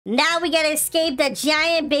Now we gotta escape the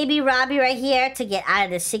giant baby Robbie right here to get out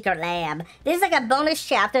of the secret lab. This is like a bonus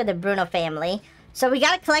chapter of the Bruno family. So we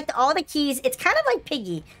gotta collect all the keys. It's kind of like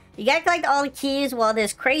Piggy. You gotta collect all the keys while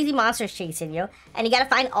there's crazy monsters chasing you. And you gotta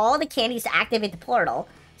find all the candies to activate the portal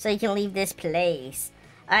so you can leave this place.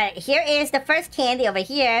 Alright, here is the first candy over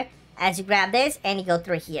here. As you grab this and you go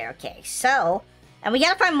through here. Okay, so... And we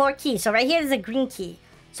gotta find more keys. So right here is a green key.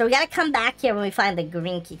 So we gotta come back here when we find the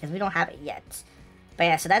green key because we don't have it yet. But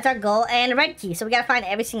yeah, so that's our goal. And red key. So we gotta find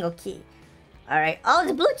every single key. Alright. Oh,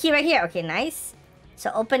 the blue key right here. Okay, nice. So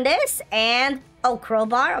open this. And... Oh,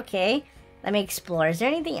 crowbar. Okay. Let me explore. Is there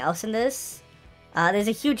anything else in this? There's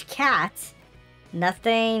a huge cat.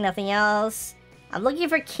 Nothing. Nothing else. I'm looking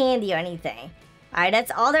for candy or anything. Alright, that's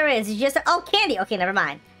all there is. It's just... Oh, candy. Okay, never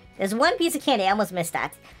mind. There's one piece of candy. I almost missed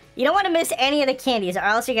that. You don't want to miss any of the candies or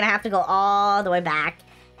else you're gonna have to go all the way back.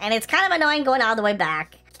 And it's kind of annoying going all the way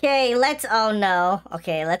back. Okay, let's... Oh, no.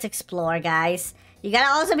 Okay, let's explore, guys. You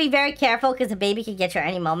gotta also be very careful because the baby can get you at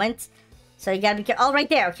any moment. So you gotta be careful. Oh, right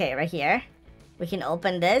there. Okay, right here. We can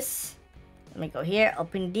open this. Let me go here.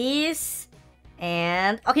 Open these.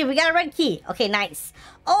 And... Okay, we got a red key. Okay, nice.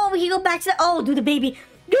 Oh, we can go back to the... Oh, do the baby.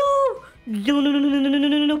 No! No, no, no, no, no, no, no,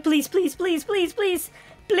 no, no. Please, please, please, please, please.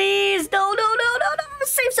 Please. No, no, no, no, no.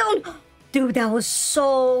 Safe zone. Dude, that was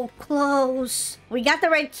so close. We got the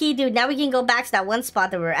red key, dude. Now we can go back to that one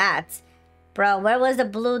spot that we were at. Bro, where was the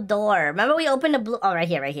blue door? Remember we opened the blue... Oh, right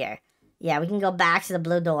here, right here. Yeah, we can go back to the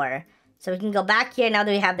blue door. So we can go back here now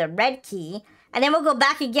that we have the red key. And then we'll go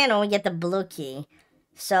back again when we get the blue key.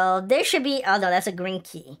 So there should be... Oh, no, that's a green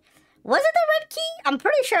key. Was it the red key? I'm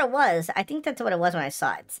pretty sure it was. I think that's what it was when I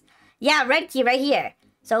saw it. Yeah, red key right here.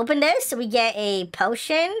 So open this. We get a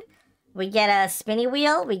potion. We get a spinny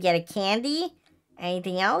wheel. We get a candy.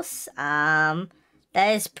 Anything else? That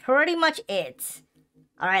is pretty much it.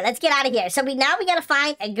 Alright, let's get out of here. So now we gotta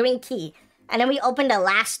find a green key. And then we open the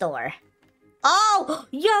last door. Oh!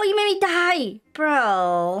 Yo, you made me die!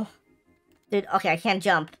 Bro. Dude, okay, I can't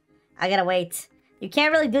jump. I gotta wait. You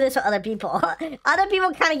can't really do this with other people. Other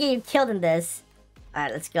people kind of get you killed in this.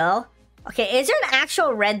 Alright, let's go. Okay, is there an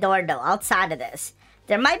actual red door, though, outside of this?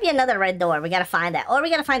 There might be another red door. We gotta find that. Or we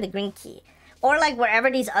gotta find the green key. Or, like,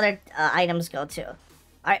 wherever these other items go to.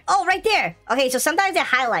 Alright. Oh, right there! Okay, so sometimes it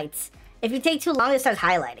highlights. If you take too long, it starts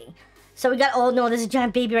highlighting. So we got... Oh, no, there's a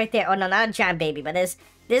giant baby right there. Oh, no, not a giant baby, but there's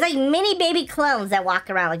like, mini baby clones that walk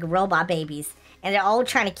around, like, robot babies. And they're all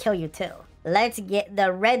trying to kill you, too. Let's get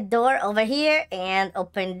the red door over here and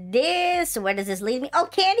open this. Where does this lead me? Oh,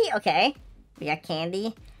 candy! Okay. We got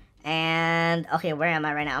candy. And... Okay, where am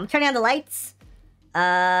I right now? I'm turning on the lights.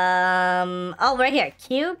 Oh, right here.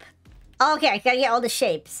 Cube. Oh, okay, I gotta get all the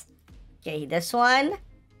shapes. Okay, this one.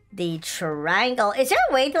 The triangle. Is there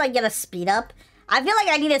a way to, like, get a speed up? I feel like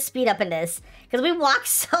I need a speed up in this. Because we walk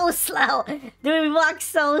so slow. Dude, we walk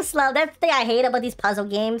so slow. That's the thing I hate about these puzzle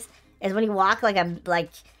games. Is when you walk like a,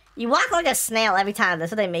 you walk like a snail every time.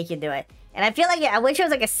 That's what they make you do it. And I feel like, I wish it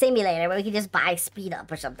was like a simulator where we could just buy speed up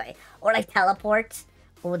or something. Or, like, teleport.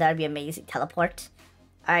 Oh, that would be amazing. Teleport.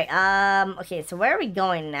 Alright, okay, so where are we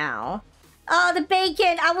going now? Oh, the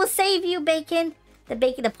bacon! I will save you, bacon! The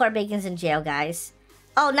bacon, the poor bacon's in jail, guys.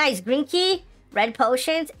 Oh, nice. Green key, red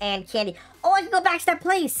potions, and candy. Oh, I can go back to that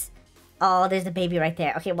place! Oh, there's the baby right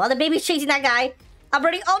there. Okay, while the baby's chasing that guy, I'm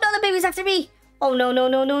running. Oh, no, the baby's after me! Oh, no, no,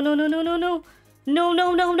 no, no, no, no, no, no, no. No,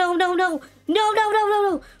 no, no, no, no, no. No, no, no, no,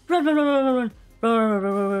 no. Run, run, run, run, run, run. Run, run,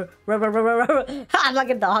 run, run, run, run, run. I'm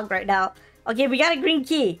like a dog right now. Okay, we got a green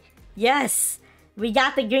key. Yes! We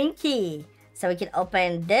got the green key. So we can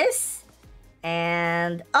open this.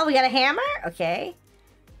 And... Oh, we got a hammer? Okay.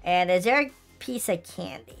 And is there a piece of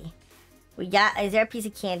candy? Is there a piece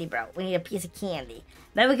of candy, bro? We need a piece of candy.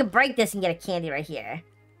 Then we can break this and get a candy right here.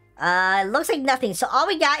 It looks like nothing. So all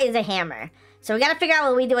we got is a hammer. So we gotta figure out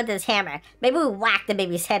what we do with this hammer. Maybe we whack the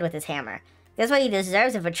baby's head with this hammer. That's what he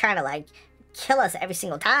deserves if we're trying to, like, kill us every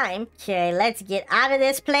single time. Okay, let's get out of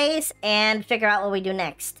this place and figure out what we do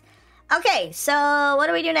next. Okay, so what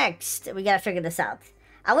do we do next? We gotta figure this out.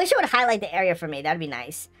 I wish it would highlight the area for me. That'd be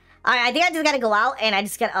nice. Alright, I think I just gotta go out and I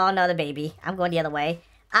just gotta... Oh, no, the baby. I'm going the other way.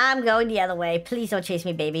 I'm going the other way. Please don't chase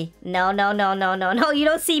me, baby. No, no, no, no, no, no. You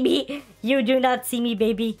don't see me. You do not see me,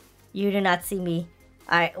 baby. You do not see me.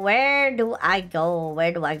 Alright, where do I go?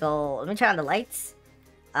 Where do I go? Let me turn on the lights.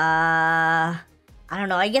 I don't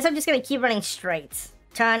know. I guess I'm just gonna keep running straight.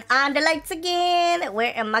 Turn on the lights again.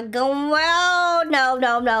 Where am I going? Well, no,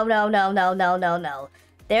 no, no, no, no, no, no, no, no.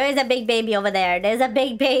 There is a big baby over there. There's a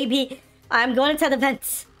big baby. I'm going inside the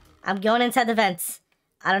vents. I'm going inside the vents.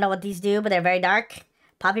 I don't know what these do, but they're very dark.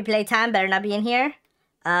 Poppy playtime better not be in here.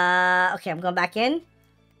 Okay, I'm going back in.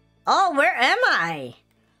 Oh, where am I?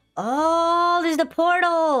 Oh, this is the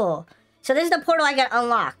portal. So this is the portal I gotta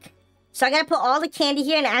unlock. So I gotta put all the candy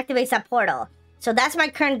here and it activates that portal. So that's my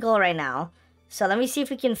current goal right now. So let me see if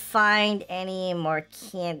we can find any more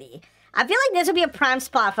candy. I feel like this would be a prime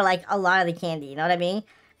spot for like a lot of the candy, you know what I mean?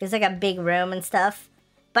 There's like a big room and stuff.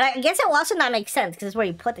 But I guess it will also not make sense because it's where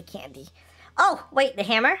you put the candy. Oh, wait, the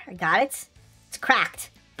hammer. I got it. It's cracked.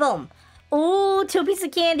 Boom. Ooh, 2 pieces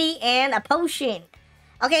of candy and a potion.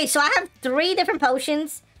 Okay, so I have 3 different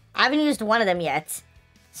potions. I haven't used one of them yet.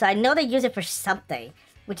 So I know they use it for something.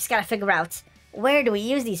 We just gotta figure out, where do we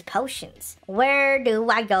use these potions? Where do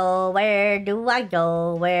I go? Where do I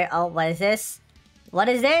go? Where? Oh, what is this? What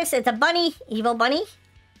is this? It's a bunny. Evil bunny.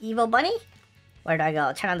 Evil bunny. Where do I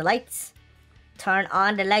go? Turn on the lights. Turn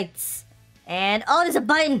on the lights. And, oh, there's a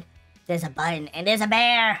button. There's a button. And there's a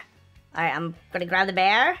bear. Alright, I'm gonna grab the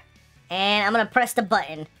bear. And I'm gonna press the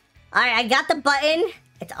button. Alright, I got the button.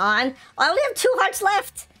 It's on. Oh, I only have 2 hearts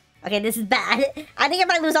left. Okay, this is bad. I think if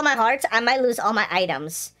I lose all my hearts, I might lose all my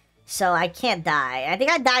items. So I can't die. I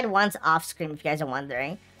think I died once off screen, if you guys are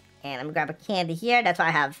wondering. And I'm gonna grab a candy here. That's why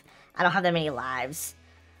I don't have that many lives.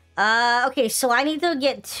 Okay, so I need to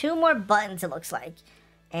get 2 more buttons, it looks like.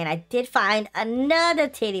 And I did find another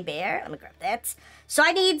teddy bear. Let me grab that. So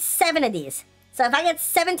I need 7 of these. So if I get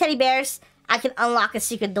 7 teddy bears, I can unlock a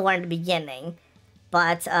secret door in the beginning.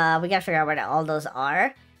 But we gotta figure out where all those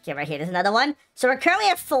are. Okay, right here, there's another one. So we're currently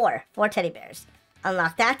at 4 teddy bears.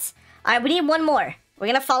 Unlock that. Alright, we need 1 more. We're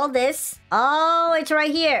gonna follow this. Oh, it's right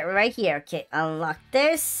here. Right here. Okay, unlock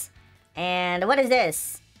this. And what is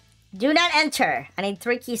this? Do not enter. I need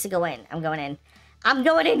 3 keys to go in. I'm going in. I'm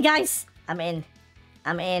going in, guys. I'm in.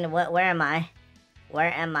 I'm in. Where am I?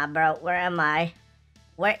 Where am I, bro? Where am I?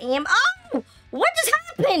 Where am I? Oh! What just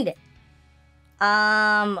happened?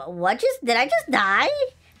 Did I just die?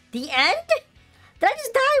 The end? Did I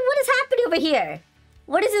just die? What is happening over here?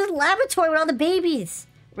 What is this laboratory with all the babies?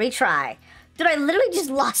 Retry. Dude, I literally just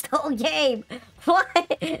lost the whole game. What?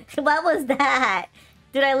 What was that?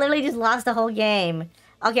 Dude, I literally just lost the whole game.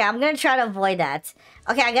 Okay, I'm gonna try to avoid that.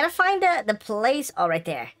 Okay, I gotta find the place. Oh, right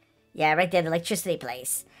there. Yeah, right there, the electricity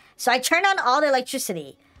place. So I turned on all the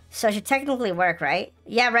electricity. So it should technically work, right?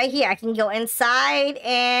 Yeah, right here. I can go inside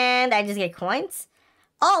and I just get coins.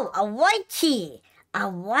 Oh, a white key. A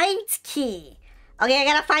white key. Okay, I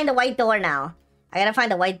gotta find the white door now. I gotta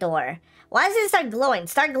find the white door. Why does it start glowing?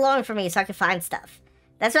 Start glowing for me so I can find stuff.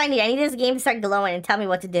 That's what I need. I need this game to start glowing and tell me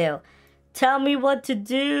what to do. Tell me what to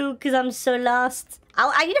do, because I'm so lost.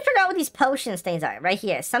 I need to figure out what these potions things are. Right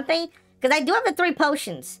here. Something, because I do have the 3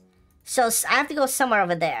 potions. So I have to go somewhere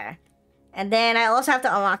over there. And then I also have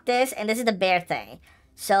to unlock this, and this is the bear thing.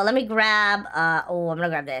 So let me grab, oh, I'm gonna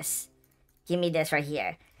grab this. Give me this right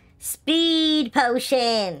here. Speed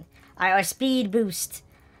potion. Alright, or speed boost.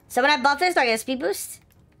 So when I buff this, do I get a speed boost?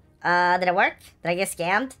 Did it work? Did I get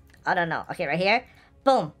scammed? I don't know. Okay, right here.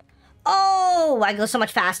 Boom. Oh, I go so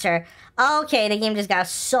much faster. Okay, the game just got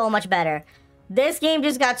so much better. This game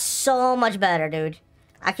just got so much better, dude.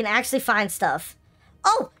 I can actually find stuff.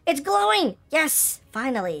 Oh, it's glowing. Yes,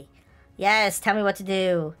 finally. Yes, tell me what to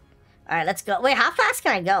do. Alright, let's go. Wait, how fast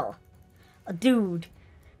can I go? Oh, dude.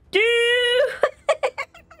 Dude!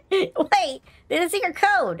 Wait, there's a secret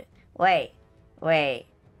code. Wait. Oh, wait.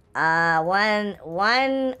 Oh,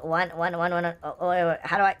 wait.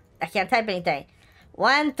 How do I can't type anything.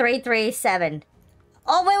 1337.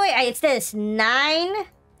 Oh, wait. It's this.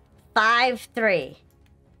 953.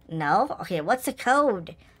 No? Okay, what's the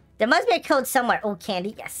code? There must be a code somewhere. Oh,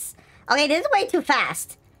 candy. Yes. Okay, this is way too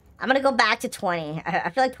fast. I'm gonna go back to 20. I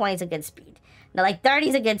feel like 20 is a good speed. No, like 30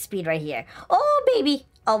 is a good speed right here. Oh, baby.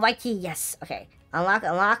 Oh, white key. Yes. Okay.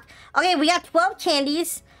 Unlock. Okay, we got 12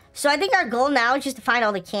 candies. So I think our goal now is just to find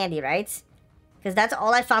all the candy, right? Because that's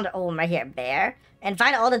all I found. Oh, right here. Bear. And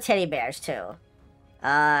find all the teddy bears, too.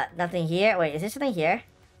 Nothing here. Wait, is there something here?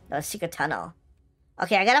 No, secret tunnel.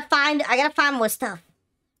 Okay, I gotta find more stuff.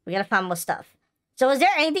 We gotta find more stuff. So is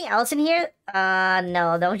there anything else in here?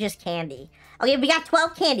 No, that was just candy. Okay, we got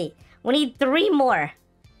 12 candy. We need 3 more.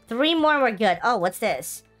 3 more and we're good. Oh, what's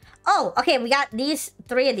this? Oh, okay, we got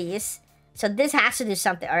 3 of these. So this has to do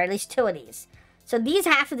something, or at least 2 of these. So these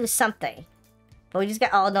have to do something. But we just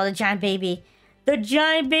got, oh no, the giant baby. The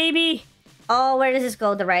giant baby. Oh, where does this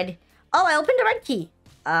go? The red. Oh, I opened the red key.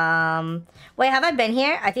 Wait, have I been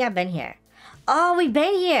here? I think I've been here. Oh, we've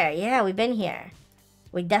been here. Yeah, we've been here.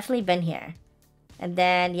 We definitely been here. And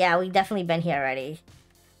then, yeah, we definitely been here already.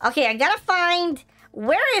 Okay, I gotta find...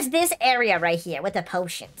 Where is this area right here with the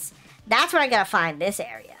potions? That's where I gotta find this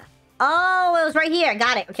area. Oh, it was right here.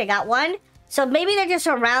 Got it. Okay, got 1. So maybe they're just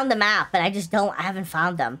around the map, but I haven't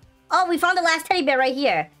found them. Oh, we found the last teddy bear right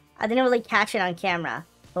here. I didn't really catch it on camera.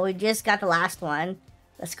 but we just got the last one.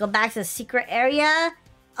 Let's go back to the secret area.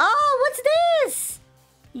 Oh, what's this?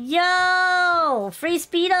 Yo, free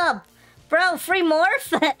speed up. Bro, free morph?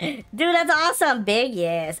 Dude, that's awesome. Big,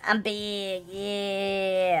 yes. I'm big,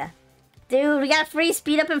 yeah. Dude, we got free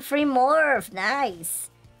speed up and free morph. Nice.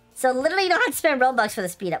 So literally you don't have to spend Robux for the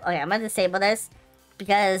speed up. Okay, I'm gonna disable this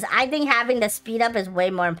because I think having the speed up is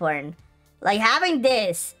way more important. Like having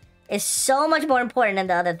this is so much more important than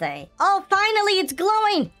the other thing. Oh, finally it's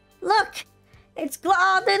glowing. Look, it's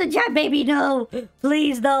oh, dude, the giant baby. No,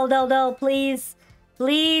 please, no, no, no, please,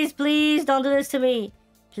 please, please, don't do this to me.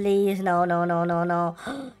 Please, no, no, no, no, no.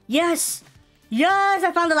 Yes, yes,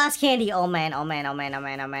 I found the last candy. Oh man, oh man, oh man, oh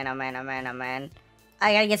man, oh man, oh man, oh man, oh man.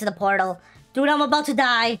 I gotta get to the portal. Dude, I'm about to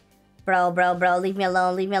die. Bro, bro, bro, leave me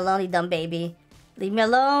alone, you dumb baby. Leave me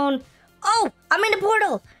alone. Oh, I'm in the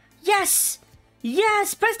portal. Yes,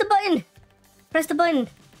 yes, press the button. Press the button.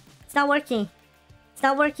 It's not working. It's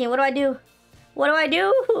not working. What do I do? What do I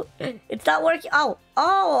do? It's not working. Oh,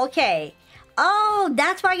 oh, okay. Oh,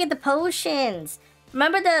 that's where I get the potions.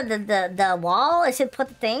 Remember the wall? I said put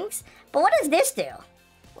the things. But what does this do?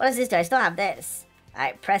 What does this do? I still have this. All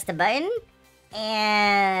right, press the button.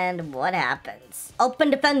 And what happens? Open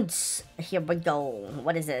defense. Here we go.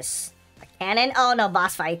 What is this? A cannon? Oh, no,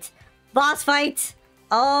 boss fight. Boss fight.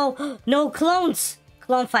 Oh, no, clones.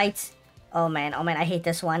 Clone fight. Oh, man. Oh, man, I hate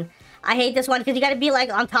this one. I hate this one because you got to be, like,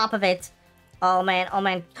 on top of it. Oh, man. Oh,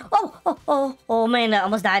 man. Oh, oh, oh. Oh, man, I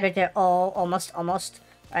almost died right there. Oh, almost, almost.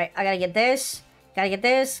 All right, I got to get this. Gotta get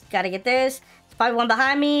this. Gotta get this. There's probably one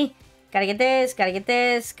behind me. Gotta get this. Gotta get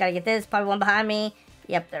this. Gotta get this. Probably one behind me.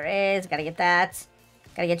 Yep, there is. Gotta get that.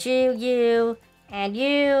 Gotta get you, you, and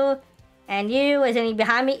you, and you. Is any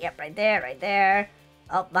behind me? Yep, right there, right there.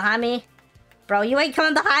 Oh, behind me. Bro, you ain't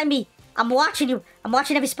coming behind me. I'm watching you. I'm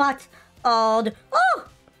watching every spot. Oh, oh!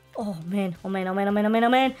 Oh, man. Oh, man, oh, man, oh, man, oh, man, oh,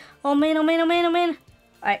 man. Oh, man, oh, man, oh, man, oh, man.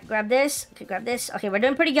 All right, grab this. Okay, grab this. Okay, we're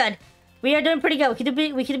doing pretty good. We are doing pretty good.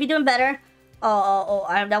 We could be doing better. Oh,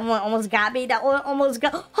 that one almost got me. That one almost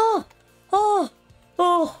got... Oh, oh,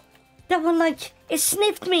 oh. That one, like, it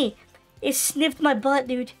sniffed me. It sniffed my butt,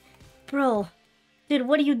 dude. Bro. Dude,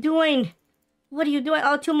 what are you doing? What are you doing?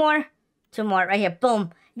 Oh, two more. Two more, right here.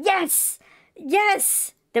 Boom. Yes!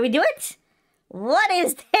 Yes! Did we do it? What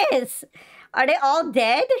is this? Are they all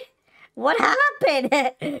dead? What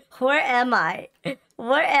happened? Where am I?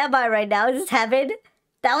 Where am I right now? Is this heaven?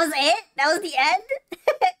 That was it? That was the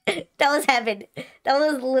end? That was heaven. That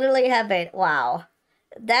was literally heaven. Wow.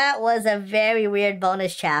 That was a very weird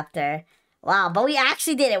bonus chapter. Wow, but we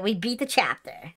actually did it. We beat the chapter.